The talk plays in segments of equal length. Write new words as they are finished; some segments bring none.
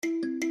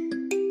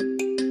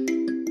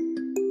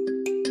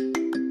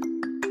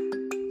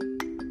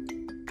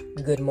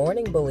Good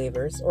morning,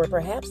 believers, or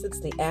perhaps it's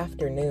the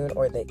afternoon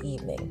or the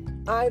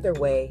evening. Either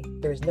way,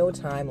 there's no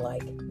time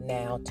like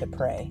now to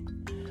pray.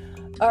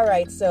 All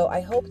right, so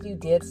I hope you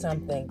did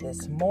something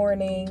this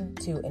morning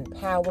to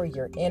empower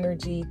your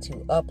energy,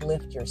 to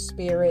uplift your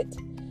spirit,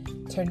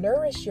 to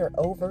nourish your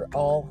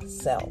overall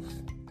self.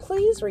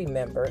 Please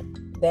remember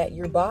that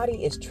your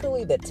body is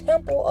truly the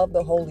temple of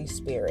the Holy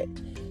Spirit.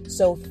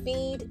 So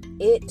feed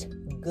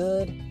it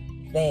good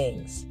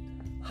things,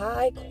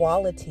 high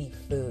quality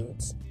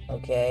foods.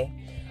 Okay,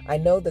 I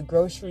know the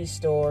grocery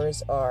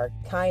stores are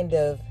kind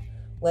of,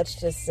 let's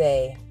just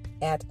say,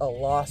 at a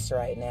loss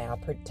right now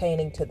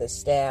pertaining to the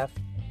staff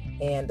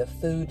and the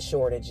food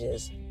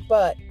shortages,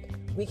 but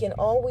we can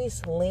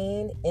always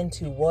lean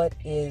into what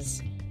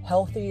is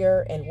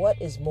healthier and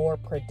what is more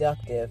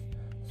productive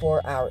for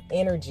our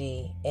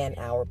energy and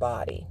our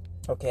body.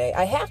 Okay,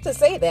 I have to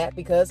say that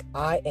because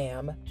I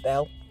am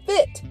well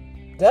fit.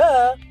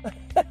 Duh.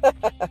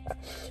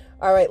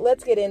 All right,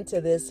 let's get into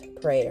this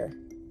prayer.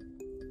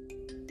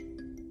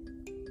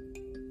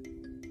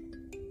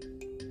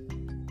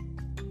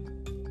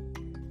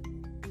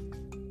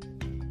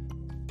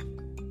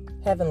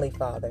 Heavenly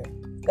Father,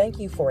 thank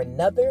you for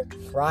another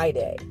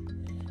Friday.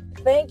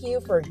 Thank you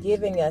for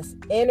giving us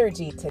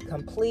energy to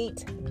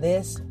complete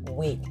this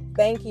week.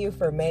 Thank you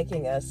for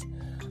making us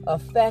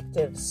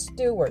effective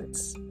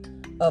stewards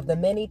of the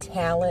many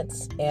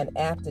talents and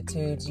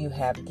aptitudes you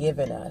have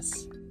given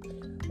us.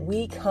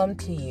 We come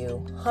to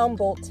you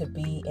humbled to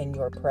be in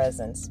your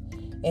presence,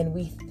 and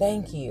we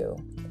thank you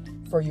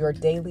for your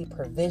daily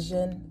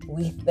provision.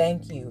 We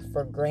thank you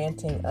for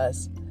granting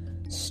us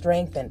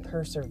strength and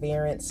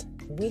perseverance.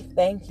 We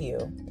thank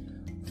you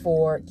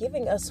for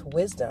giving us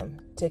wisdom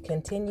to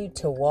continue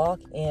to walk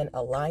in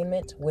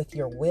alignment with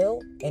your will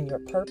and your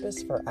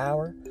purpose for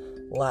our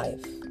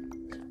life.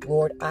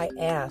 Lord, I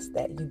ask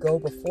that you go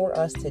before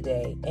us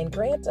today and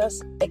grant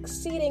us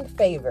exceeding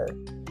favor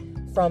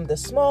from the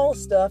small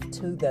stuff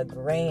to the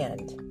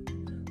grand.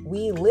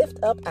 We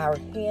lift up our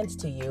hands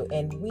to you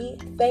and we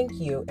thank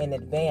you in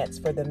advance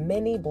for the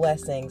many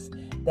blessings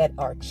that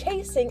are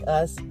chasing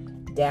us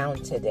down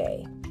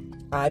today.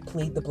 I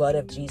plead the blood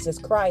of Jesus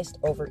Christ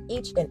over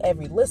each and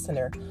every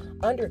listener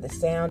under the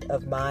sound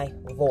of my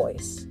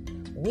voice.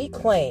 We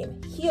claim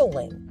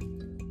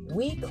healing.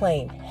 We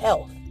claim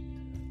health.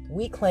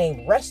 We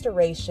claim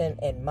restoration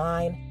in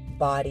mind,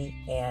 body,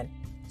 and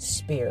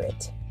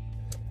spirit.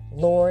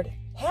 Lord,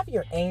 have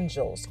your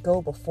angels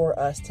go before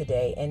us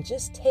today and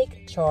just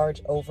take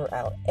charge over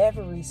our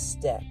every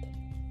step.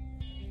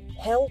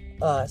 Help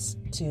us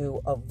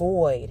to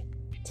avoid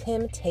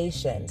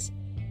temptations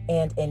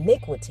and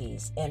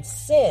iniquities and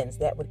sins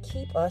that would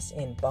keep us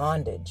in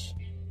bondage.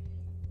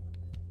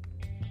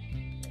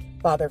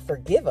 Father,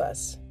 forgive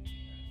us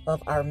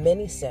of our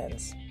many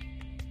sins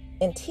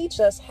and teach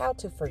us how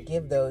to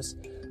forgive those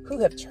who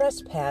have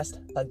trespassed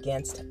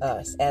against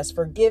us, as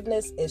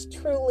forgiveness is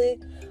truly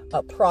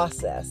a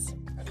process.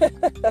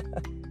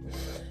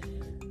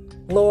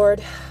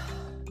 Lord,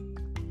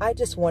 I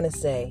just want to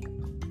say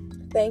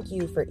thank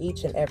you for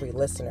each and every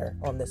listener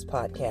on this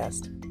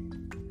podcast.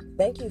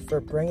 Thank you for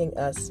bringing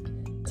us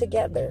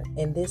together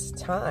in this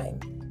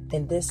time,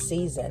 in this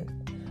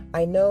season.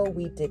 I know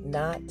we did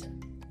not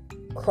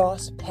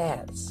cross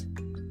paths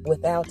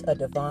without a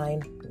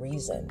divine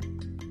reason.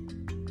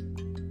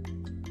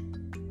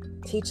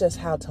 Teach us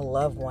how to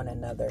love one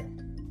another.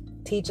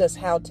 Teach us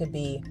how to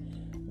be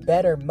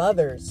better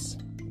mothers,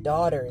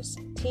 daughters,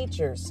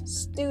 teachers,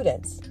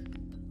 students.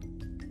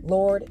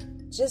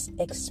 Lord, just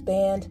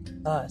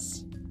expand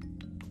us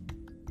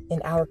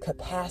in our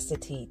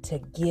capacity to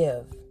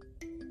give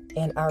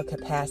and our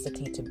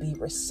capacity to be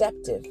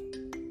receptive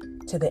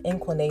to the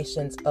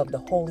inclinations of the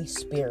Holy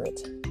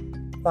Spirit.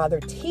 Father,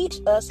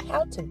 teach us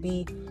how to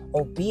be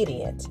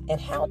obedient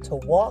and how to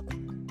walk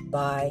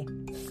by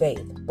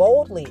faith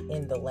boldly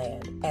in the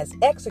land as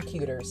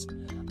executors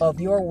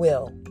of your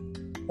will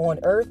on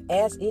earth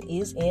as it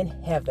is in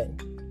heaven.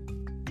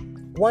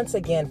 Once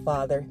again,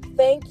 Father,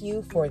 thank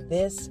you for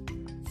this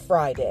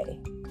Friday.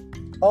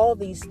 All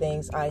these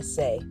things I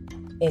say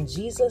in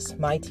Jesus'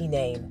 mighty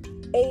name.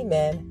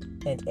 Amen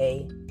and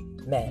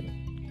amen.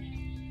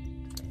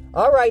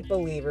 All right,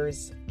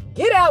 believers,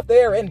 get out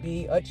there and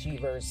be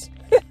achievers.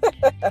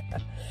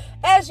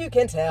 As you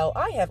can tell,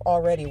 I have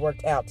already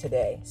worked out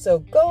today. So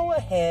go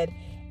ahead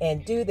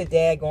and do the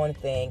daggone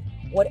thing.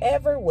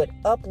 Whatever would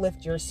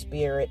uplift your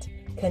spirit,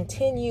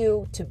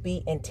 continue to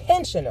be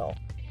intentional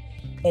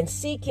in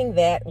seeking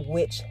that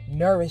which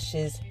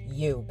nourishes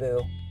you,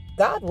 boo.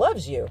 God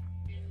loves you.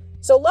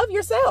 So love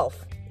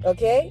yourself,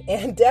 okay?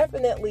 And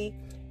definitely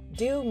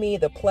do me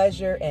the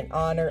pleasure and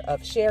honor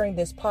of sharing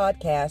this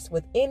podcast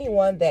with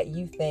anyone that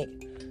you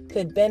think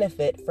could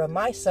benefit from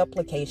my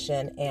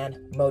supplication and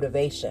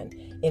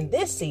motivation. In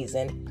this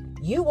season,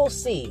 you will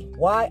see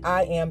why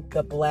I am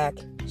the black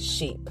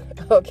sheep,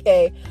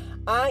 okay?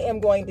 I am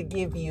going to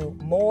give you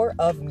more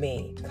of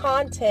me,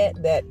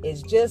 content that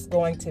is just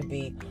going to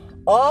be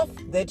off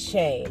the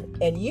chain,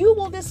 and you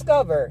will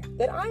discover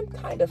that I'm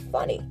kind of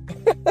funny.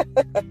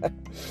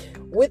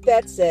 With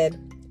that said,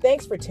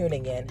 Thanks for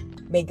tuning in.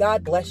 May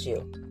God bless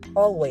you,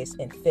 always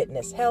in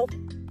fitness, health,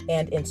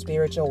 and in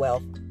spiritual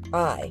wealth.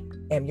 I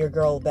am your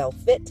girl, Belle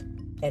Fit,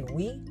 and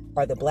we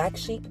are the Black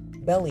Sheep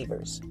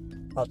Believers.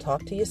 I'll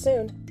talk to you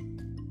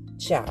soon.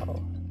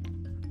 Ciao.